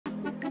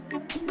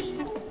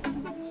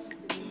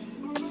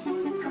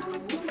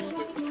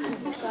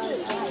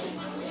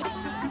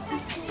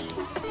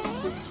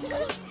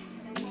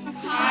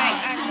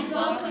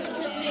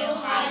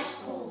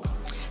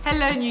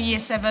Hello New Year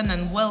 7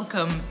 and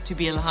welcome to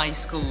Beal High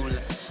School.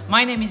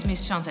 My name is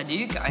Miss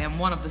Chantaluc. I am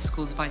one of the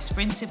school's vice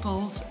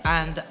principals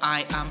and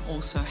I am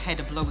also head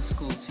of lower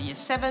schools, so Year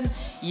 7,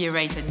 Year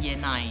 8 and Year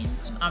 9.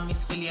 I'm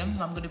Miss Williams.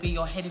 I'm going to be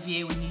your head of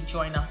year when you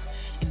join us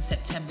in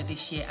September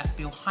this year at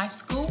Beal High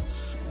School.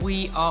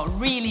 We are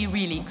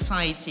really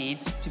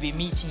excited to be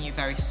meeting you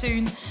very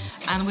soon,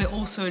 and we're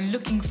also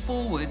looking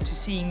forward to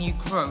seeing you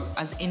grow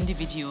as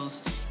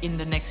individuals in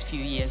the next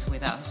few years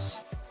with us.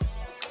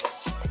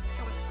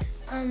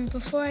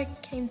 Before I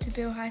came to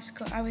Beal High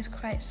School, I was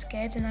quite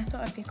scared and I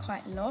thought I'd be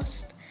quite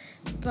lost.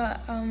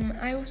 But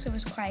I also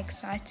was quite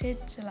excited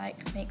to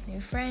make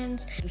new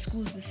friends. The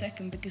school's the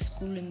second biggest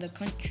school in the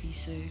country,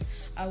 so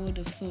I would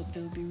have thought it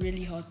would be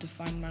really hard to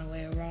find my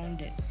way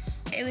around it.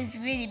 It was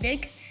really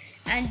big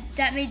and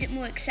that made it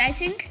more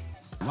exciting.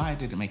 Why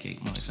did it make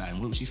it more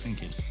exciting? What was you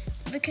thinking?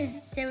 Because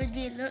there would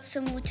be lots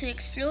more to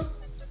explore.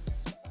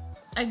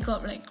 I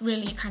got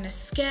really kind of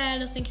scared. I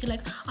was thinking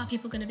are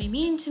people going to be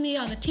mean to me?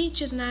 Are the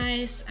teachers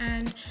nice?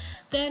 And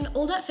then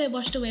all that fear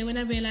washed away when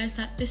I realised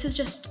that this is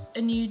just a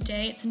new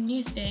day, it's a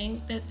new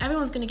thing, that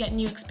everyone's going to get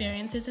new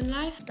experiences in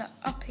life. The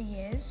upper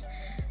years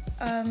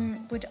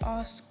would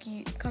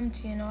come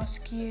to you and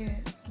ask you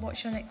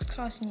what's your next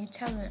class, and you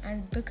tell them,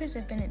 and because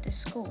they've been at the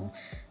school,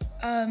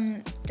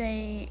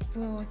 they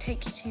will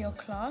take you to your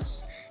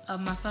class.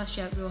 My first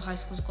year at Beal High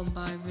School's gone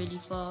by really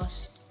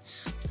fast.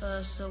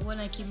 So when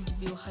I came to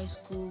Beal High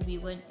School, we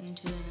went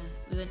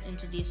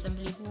into the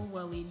assembly hall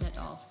where we met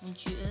our form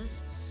tutors.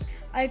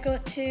 I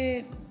got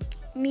to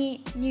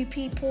meet new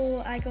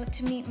people, I got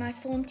to meet my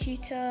form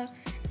tutor,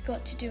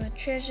 got to do a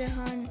treasure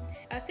hunt.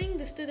 I think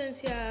the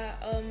students here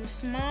are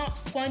smart,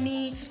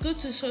 funny. It's good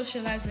to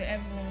socialise with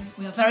everyone.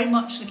 We are very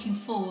much looking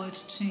forward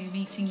to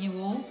meeting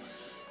you all,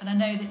 and I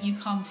know that you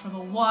come from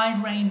a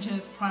wide range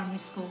of primary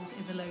schools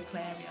in the local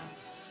area.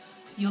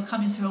 You're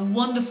coming to a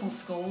wonderful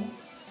school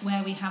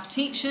where we have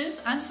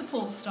teachers and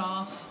support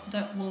staff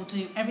that will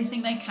do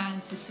everything they can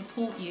to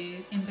support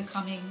you in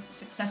becoming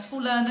successful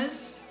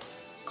learners,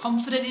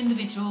 confident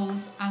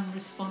individuals and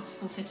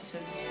responsible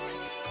citizens.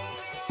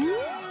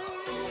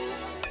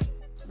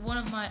 One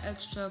of my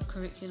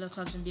extracurricular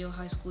clubs in Beal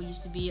High School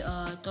used to be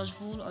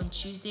dodgeball on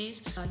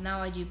Tuesdays.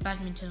 Now I do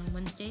badminton on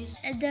Wednesdays.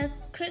 The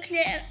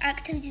curricular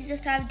activities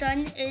that I've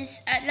done is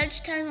at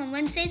lunchtime on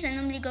Wednesdays I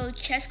normally go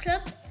chess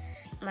club.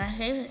 My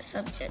favourite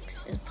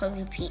subjects is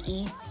probably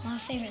PE. My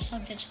favourite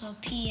subjects are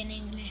PE and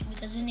English,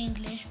 because in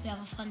English we have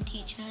a fun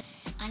teacher,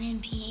 and in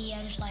PE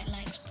I just like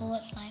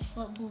sports, like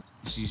football.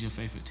 Who's your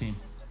favourite team?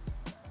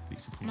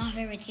 My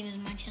favourite team is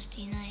Manchester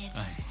United.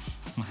 Oh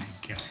my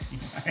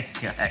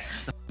God.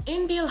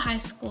 In Beal High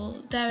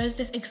School, there is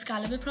this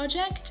Excalibur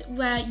project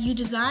where you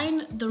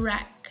design the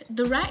rec.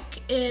 The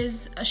rec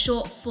is a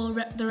short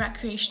for the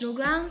recreational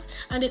grounds,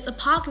 and it's a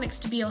park next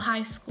to Beal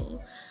High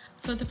School.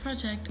 For the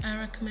project, I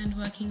recommend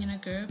working in a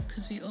group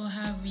because we all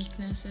have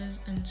weaknesses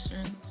and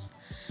strengths.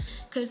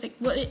 Because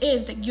what it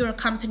is, you're a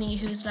company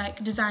who's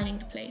designing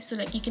the place. So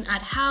you can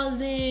add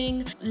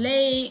housing,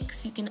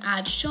 lakes, you can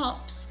add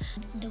shops.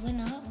 The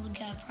winner will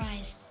get a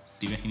prize.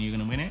 Do you reckon you're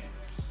going to win it?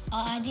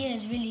 Our idea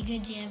is really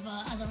good, yeah,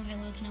 but I don't think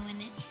we're going to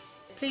win it.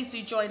 Please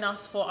do join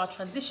us for our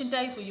transition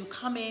days where you'll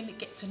come in,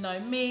 get to know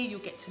me, you'll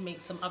get to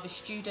meet some other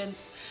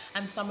students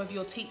and some of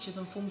your teachers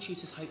and form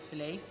tutors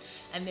hopefully,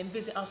 and then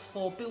visit us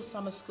for Beal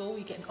Summer School.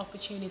 You get an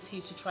opportunity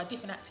to try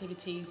different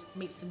activities,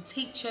 meet some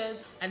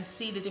teachers and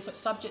see the different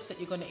subjects that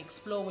you're going to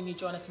explore when you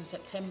join us in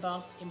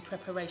September in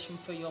preparation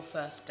for your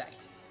first day.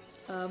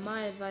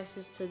 My advice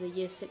is to the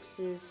Year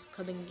 6s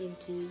coming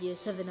into Year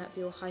 7 at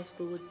Beal High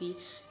School would be,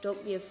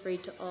 don't be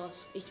afraid to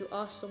ask. If you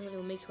ask someone, it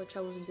will make your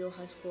travels in Beal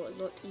High School a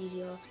lot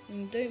easier.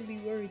 And don't be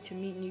worried to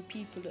meet new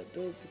people at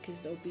Beal,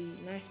 because there'll be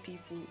nice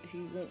people who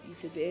want you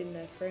to be in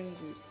their friend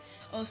group.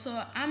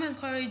 Also, I'm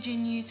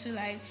encouraging you to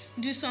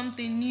do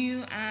something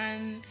new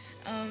and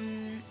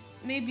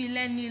maybe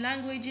learn new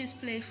languages,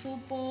 play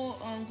football,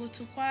 go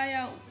to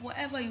choir,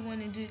 whatever you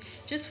want to do.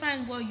 Just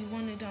find what you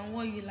want to do and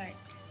what you like.